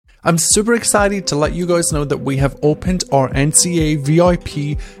I'm super excited to let you guys know that we have opened our NCA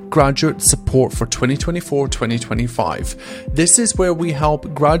VIP graduate support for 2024-2025. This is where we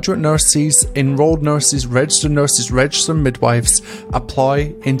help graduate nurses, enrolled nurses, registered midwives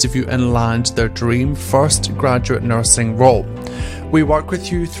apply, interview and land their dream first graduate nursing role. We work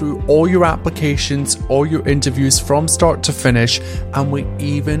with you through all your applications, all your interviews from start to finish, and we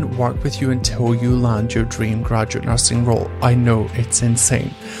even work with you until you land your dream graduate nursing role. I know, it's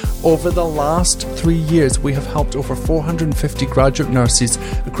insane. Over the last 3 years, we have helped over 450 graduate nurses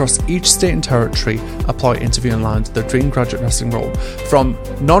across each state and territory apply, interview and land their dream graduate nursing role. From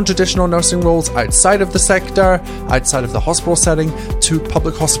non-traditional nursing roles outside of the sector, outside of the hospital setting, to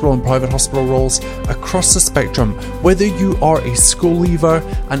public hospital and private hospital roles across the spectrum. Whether you are a school leaver,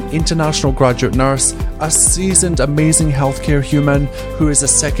 an international graduate nurse, a seasoned, amazing healthcare human who is a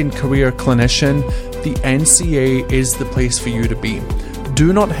second career clinician, the NCA is the place for you to be.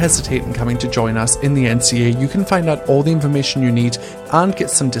 Do not hesitate in coming to join us in the NCA. You can find out all the information you need and get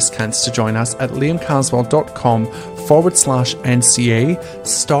some discounts to join us at liamcaswell.com/NCA.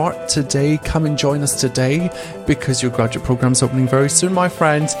 Start today. Come and join us today because your graduate program is opening very soon, my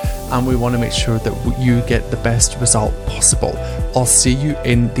friends, and we want to make sure that you get the best result possible. I'll see you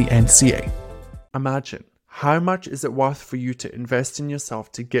in the NCA. Imagine, how much is it worth for you to invest in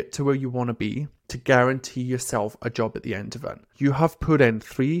yourself to get to where you want to be, to guarantee yourself a job at the end of it? You have put in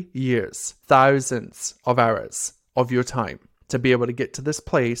 3 years, thousands of hours of your time to be able to get to this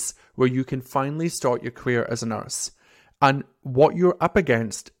place where you can finally start your career as a nurse. And what you're up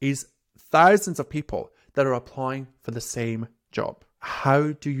against is thousands of people that are applying for the same job.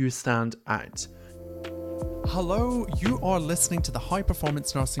 How do you stand out? Hello, you are listening to the High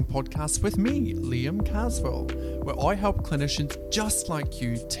Performance Nursing Podcast with me, Liam Caswell, where I help clinicians just like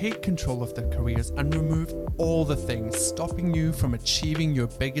you take control of their careers and remove all the things stopping you from achieving your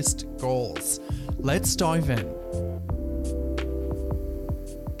biggest goals. Let's dive in.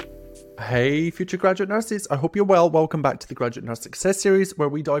 Hey, future graduate nurses, I hope you're well. Welcome back to the Graduate Nurse Success Series, where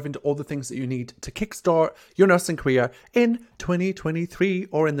we dive into all the things that you need to kickstart your nursing career in 2023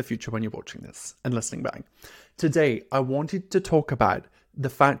 or in the future when you're watching this and listening back. Today, I wanted to talk about the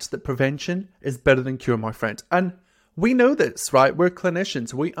fact that prevention is better than cure, my friend. And we know this, right? We're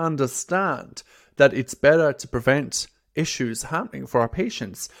clinicians. We understand that it's better to prevent issues happening for our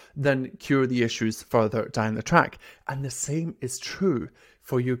patients than cure the issues further down the track. And the same is true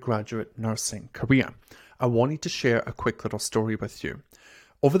for your graduate nursing career. I wanted to share a quick little story with you.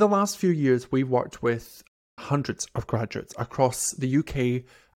 Over the last few years, we've worked with hundreds of graduates across the UK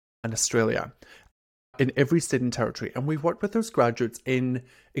and Australia in every state and territory. And we've worked with those graduates in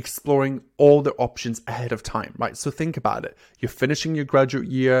exploring all the options ahead of time, right? So think about it. You're finishing your graduate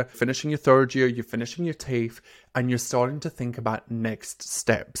year, finishing your third year, you're finishing your TAFE, and you're starting to think about next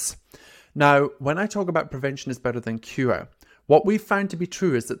steps. Now, when I talk about prevention is better than cure, what we've found to be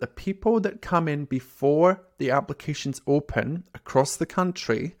true is that the people that come in before the applications open across the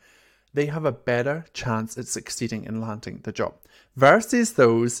country, they have a better chance at succeeding in landing the job versus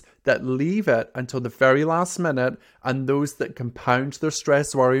those that leave it until the very last minute and those that compound their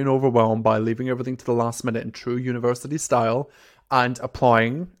stress, worry and overwhelm by leaving everything to the last minute in true university style and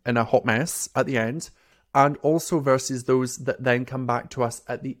applying in a hot mess at the end. And also versus those that then come back to us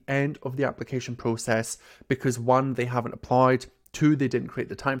at the end of the application process because 1, they haven't applied, 2, they didn't create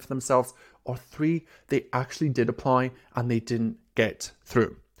the time for themselves, or 3, they actually did apply and they didn't get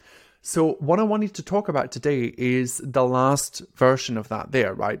through. So what I wanted to talk about today is the last version of that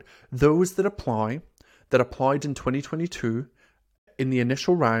there, right? Those that applied in 2022 in the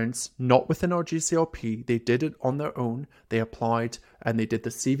initial rounds, not within our GCLP, they did it on their own. They applied and they did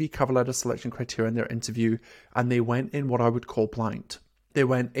the CV cover letter selection criteria in their interview, and they went in what I would call blind. They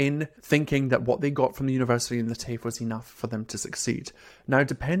went in thinking that what they got from the university and the TAFE was enough for them to succeed. Now,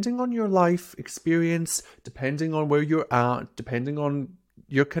 depending on your life experience, depending on where you're at, depending on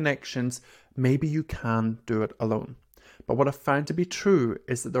your connections, maybe you can do it alone. But what I found to be true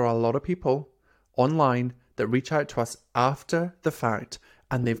is that there are a lot of people online that reach out to us after the fact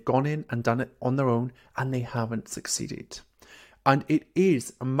and they've gone in and done it on their own and they haven't succeeded. And it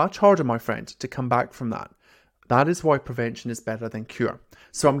is much harder, my friend, to come back from that. That is why prevention is better than cure.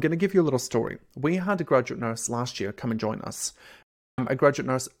 So I'm going to give you a little story. We had a graduate nurse last year come and join us. A graduate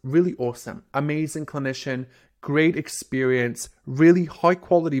nurse, really awesome, amazing clinician, great experience, really high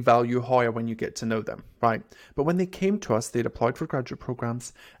quality value hire when you get to know them, right? But when they came to us, they'd applied for graduate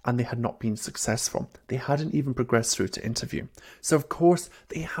programs and they had not been successful. They hadn't even progressed through to interview. So of course,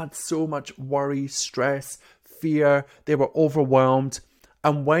 they had so much worry, stress, fear, they were overwhelmed.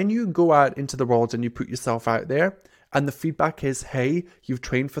 And when you go out into the world and you put yourself out there and the feedback is, hey, you've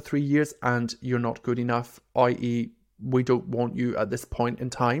trained for 3 years and you're not good enough, i.e. we don't want you at this point in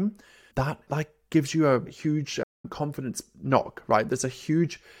time, that gives you a huge confidence knock, right? There's a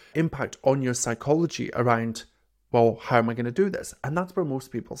huge impact on your psychology around, well, how am I going to do this? And that's where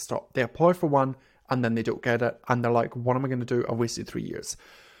most people stop. They apply for one and then they don't get it. And they're like, what am I going to do? I've wasted 3 years.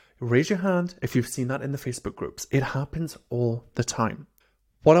 Raise your hand if you've seen that in the Facebook groups. It happens all the time.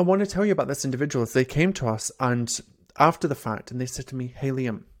 What I want to tell you about this individual is they came to us and after the fact and they said to me, hey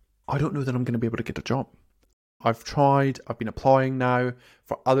Liam, I don't know that I'm going to be able to get a job. I've been applying now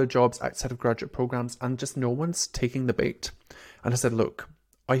for other jobs outside of graduate programs and just no one's taking the bait. And I said, look,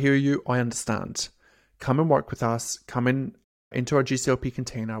 I hear you, I understand. Come and work with us, come into our GCLP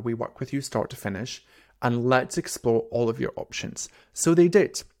container, we work with you start to finish, and let's explore all of your options. So they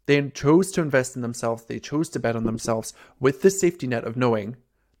did. They chose to invest in themselves, they chose to bet on themselves with the safety net of knowing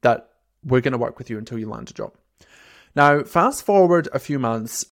that we're going to work with you until you land a job. Now, fast forward a few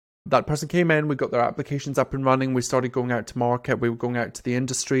months, that person came in, we got their applications up and running, we started going out to market, we were going out to the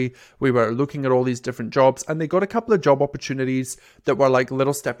industry, we were looking at all these different jobs, and they got a couple of job opportunities that were like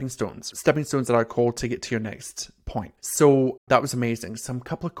little stepping stones that are called to get to your next point. So that was amazing. Some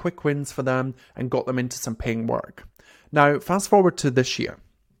couple of quick wins for them and got them into some paying work. Now, fast forward to this year.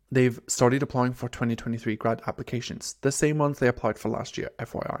 They've started applying for 2023 grad applications, the same ones they applied for last year,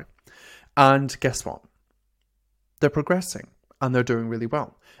 FYI. And guess what? They're progressing. And they're doing really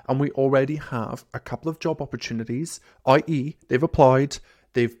well. And we already have a couple of job opportunities, i.e. they've applied,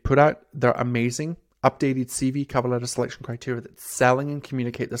 they've put out their amazing updated CV cover letter selection criteria that's selling and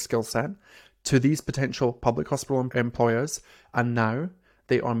communicate their skill set to these potential public hospital employers. And now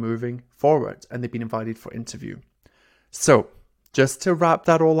they are moving forward and they've been invited for interview. So just to wrap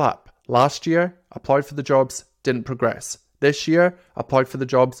that all up, last year, applied for the jobs, didn't progress. This year, applied for the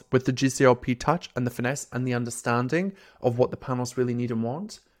jobs with the GCLP touch and the finesse and the understanding of what the panels really need and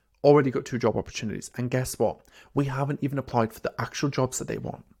want. Already got 2 job opportunities. And guess what? We haven't even applied for the actual jobs that they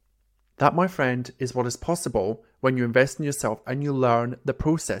want. That, my friend, is what is possible when you invest in yourself and you learn the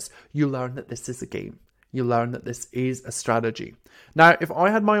process. You learn that this is a game. You learn that this is a strategy. Now, if I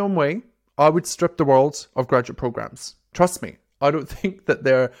had my own way, I would strip the world of graduate programs. Trust me. I don't think that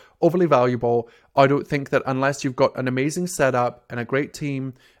they're overly valuable. I don't think that unless you've got an amazing setup and a great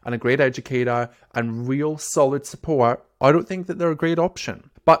team and a great educator and real solid support, I don't think that they're a great option.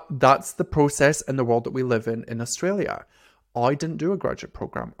 But that's the process in the world that we live in Australia. I didn't do a graduate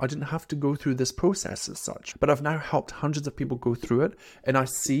program. I didn't have to go through this process as such. But I've now helped hundreds of people go through it. And I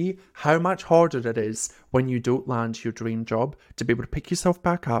see how much harder it is when you don't land your dream job to be able to pick yourself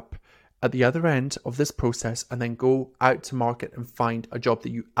back up at the other end of this process and then go out to market and find a job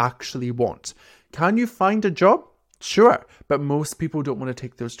that you actually want. Can you find a job? Sure, but most people don't want to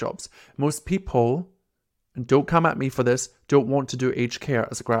take those jobs. Most people, and don't come at me for this, don't want to do aged care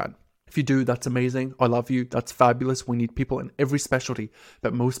as a grad. If you do, that's amazing. I love you. That's fabulous. We need people in every specialty,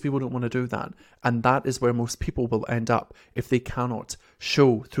 but most people don't want to do that. And that is where most people will end up if they cannot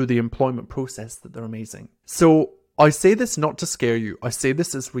show through the employment process that they're amazing. So I say this not to scare you. I say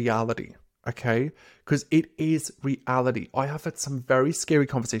this as reality, okay? Because it is reality. I have had some very scary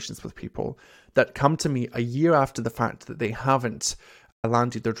conversations with people that come to me a year after the fact that they haven't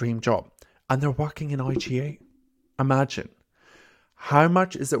landed their dream job and they're working in IGA. Imagine. How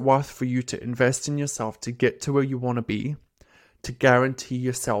much is it worth for you to invest in yourself to get to where you want to be, to guarantee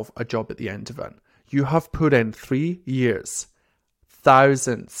yourself a job at the end of it? You have put in 3 years,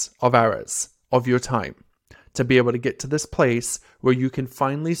 thousands of hours of your time to be able to get to this place where you can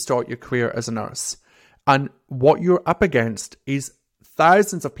finally start your career as a nurse. And what you're up against is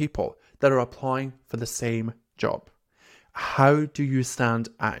thousands of people that are applying for the same job. How do you stand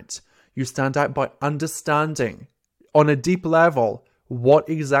out? You stand out by understanding on a deep level what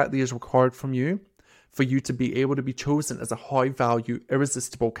exactly is required from you for you to be able to be chosen as a high value,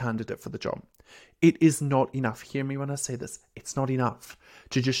 irresistible candidate for the job. It is not enough. Hear me when I say this. It's not enough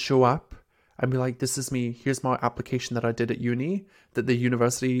to just show up and be like, this is me, here's my application that I did at uni, that the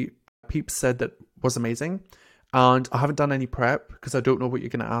university peeps said that was amazing. And I haven't done any prep because I don't know what you're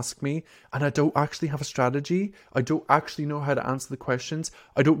going to ask me. And I don't actually have a strategy. I don't actually know how to answer the questions.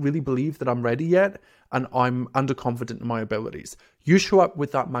 I don't really believe that I'm ready yet. And I'm underconfident in my abilities. You show up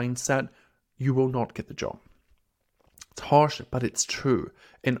with that mindset, you will not get the job. It's harsh, but it's true.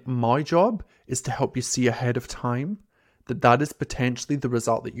 And my job is to help you see ahead of time that is potentially the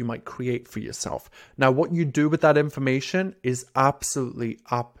result that you might create for yourself. Now, what you do with that information is absolutely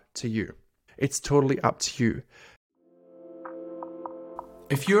up to you. It's totally up to you.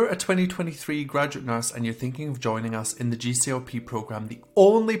 If you're a 2023 graduate nurse and you're thinking of joining us in the GCLP program, the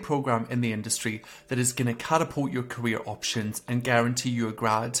only program in the industry that is going to catapult your career options and guarantee you a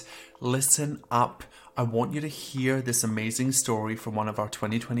grad, listen up. I want you to hear this amazing story from one of our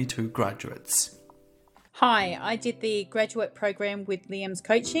 2022 graduates. Hi, I did the graduate program with Liam's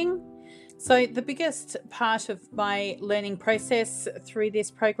coaching. So the biggest part of my learning process through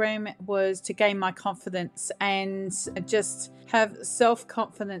this program was to gain my confidence and just have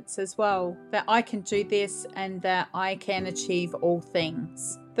self-confidence as well, that I can do this and that I can achieve all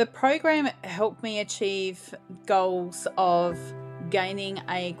things. The program helped me achieve goals of gaining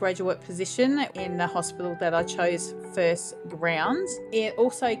a graduate position in the hospital that I chose first round. It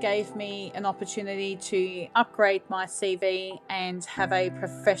also gave me an opportunity to upgrade my CV and have a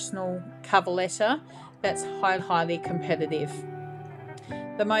professional cover letter that's highly competitive.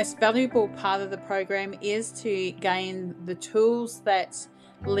 The most valuable part of the program is to gain the tools that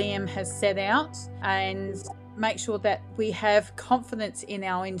Liam has set out and make sure that we have confidence in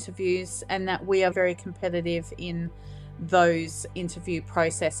our interviews and that we are very competitive in those interview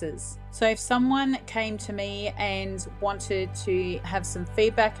processes. So if someone came to me and wanted to have some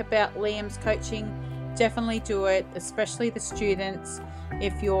feedback about Liam's coaching, definitely do it, especially the students.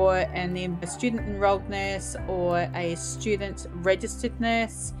 If you're a student enrolled nurse or a student registered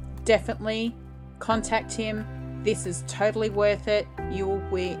nurse, definitely contact him. This is totally worth it. You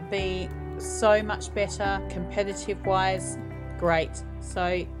will be so much better competitive wise. Great.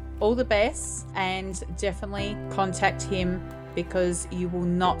 So all the best, and definitely contact him because you will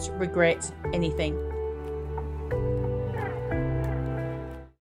not regret anything.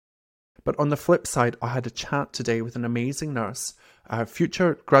 But on the flip side, I had a chat today with an amazing nurse, a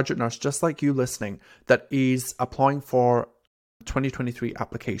future graduate nurse just like you listening, that is applying for 2023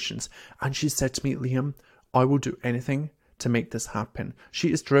 applications. And she said to me, Liam, I will do anything to make this happen.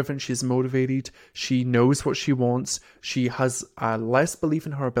 She is driven, she's motivated, she knows what she wants, she has less belief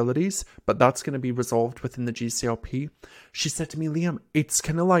in her abilities, but that's going to be resolved within the GCLP. She said to me, Liam, it's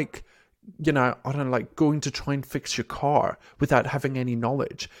kind of like, I don't know, like going to try and fix your car without having any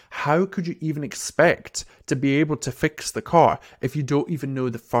knowledge. How could you even expect to be able to fix the car if you don't even know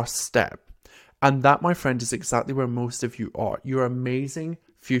the first step? And that, my friend, is exactly where most of you are. You're amazing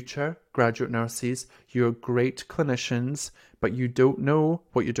future graduate nurses, you're great clinicians, but you don't know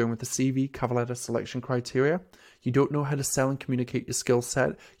what you're doing with the CV, cover letter, selection criteria. You don't know how to sell and communicate your skill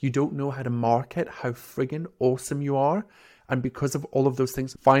set. You don't know how to market how friggin' awesome you are. And because of all of those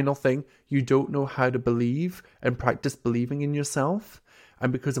things, final thing, you don't know how to believe and practice believing in yourself.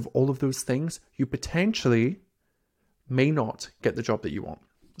 And because of all of those things, you potentially may not get the job that you want.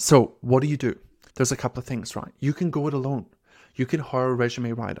 So what do? There's a couple of things, right? You can go it alone. You can hire a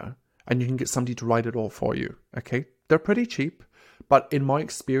resume writer and you can get somebody to write it all for you, okay? They're pretty cheap, but in my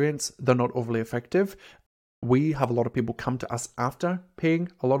experience, they're not overly effective. We have a lot of people come to us after paying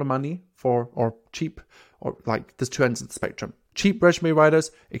a lot of money or cheap, or like there's two ends of the spectrum. Cheap resume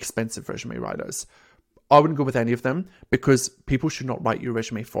writers, expensive resume writers. I wouldn't go with any of them because people should not write your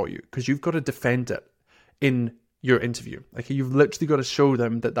resume for you because you've got to defend it in your interview. Okay, you've literally got to show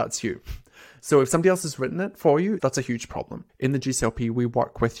them that that's you. So if somebody else has written it for you, that's a huge problem. In the GCLP, we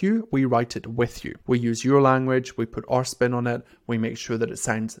work with you. We write it with you. We use your language. We put our spin on it. We make sure that it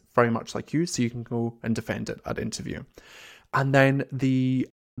sounds very much like you so you can go and defend it at interview. And then the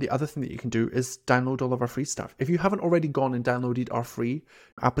other thing that you can do is download all of our free stuff. If you haven't already gone and downloaded our free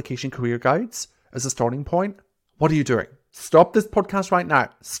application career guides as a starting point, what are you doing? Stop this podcast right now.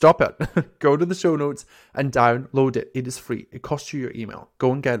 Stop it. Go to the show notes and download it. It is free. It costs you your email.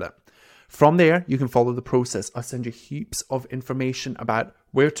 Go and get it. From there, you can follow the process. I'll send you heaps of information about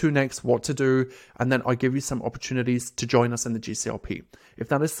where to next, what to do, and then I'll give you some opportunities to join us in the GCLP. If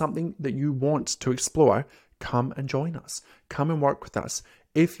that is something that you want to explore, come and join us. Come and work with us.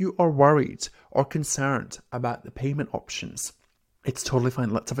 If you are worried or concerned about the payment options, it's totally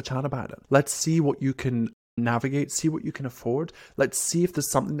fine. Let's have a chat about it. Let's see what you can navigate, see what you can afford. Let's see if there's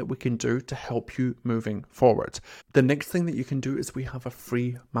something that we can do to help you moving forward. The next thing that you can do is we have a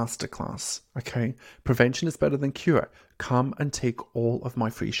free masterclass. Okay, prevention is better than cure. Come and take all of my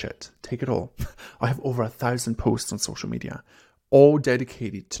free shit. Take it all. I have over 1,000 posts on social media, all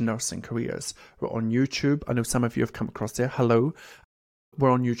dedicated to nursing careers. We're on YouTube. I know some of you have come across there. Hello. We're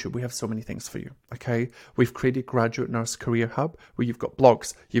on YouTube. We have so many things for you, okay? We've created Graduate Nurse Career Hub where you've got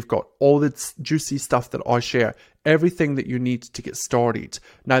blogs, you've got all this juicy stuff that I share, everything that you need to get started.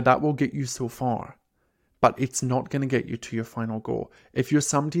 Now that will get you so far, but it's not going to get you to your final goal. If you're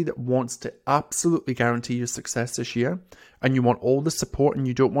somebody that wants to absolutely guarantee your success this year, and you want all the support, and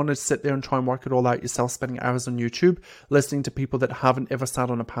you don't want to sit there and try and work it all out yourself, spending hours on YouTube, listening to people that haven't ever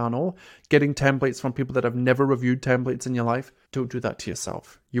sat on a panel, getting templates from people that have never reviewed templates in your life, don't do that to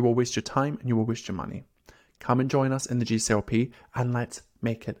yourself. You will waste your time and you will waste your money. Come and join us in the GCLP and let's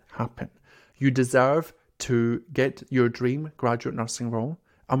make it happen. You deserve to get your dream graduate nursing role,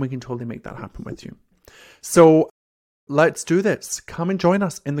 and we can totally make that happen with you. So let's do this. Come and join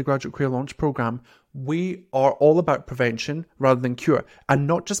us in the Graduate Career Launch Program. We are all about prevention rather than cure, and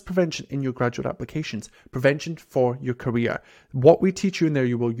not just prevention in your graduate applications, prevention for your career. What we teach you in there,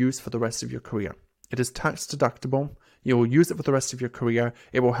 you will use for the rest of your career. It is tax deductible. You will use it for the rest of your career.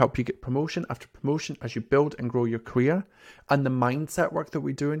 It will help you get promotion after promotion as you build and grow your career. And the mindset work that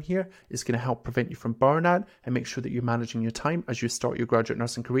we do in here is going to help prevent you from burnout and make sure that you're managing your time as you start your graduate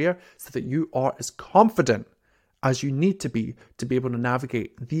nursing career, so that you are as confident as you need to be able to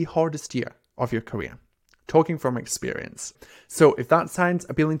navigate the hardest year of your career. Talking from experience. So if that sounds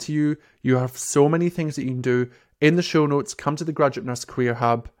appealing to you, you have so many things that you can do. In the show notes, come to the Graduate Nurse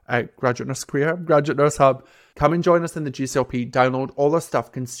Hub. Come and join us in the GCLP. Download all our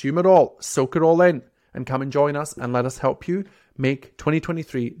stuff, consume it all, soak it all in, and come and join us and let us help you make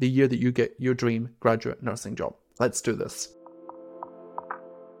 2023 the year that you get your dream graduate nursing job. Let's do this.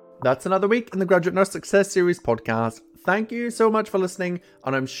 That's another week in the Graduate Nurse Success Series podcast. Thank you so much for listening,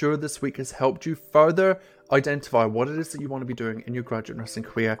 and I'm sure this week has helped you further identify what it is that you want to be doing in your graduate nursing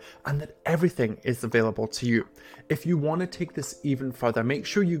career, and that everything is available to you. If you want to take this even further, make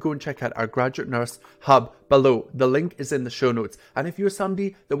sure you go and check out our Graduate Nurse Hub below. The link is in the show notes. And if you're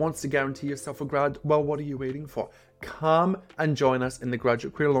somebody that wants to guarantee yourself a grad, well, what are you waiting for? Come and join us in the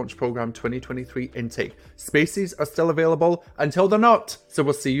Graduate Career Launch Program 2023 intake. Spaces are still available until they're not, so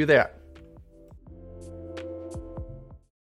we'll see you there.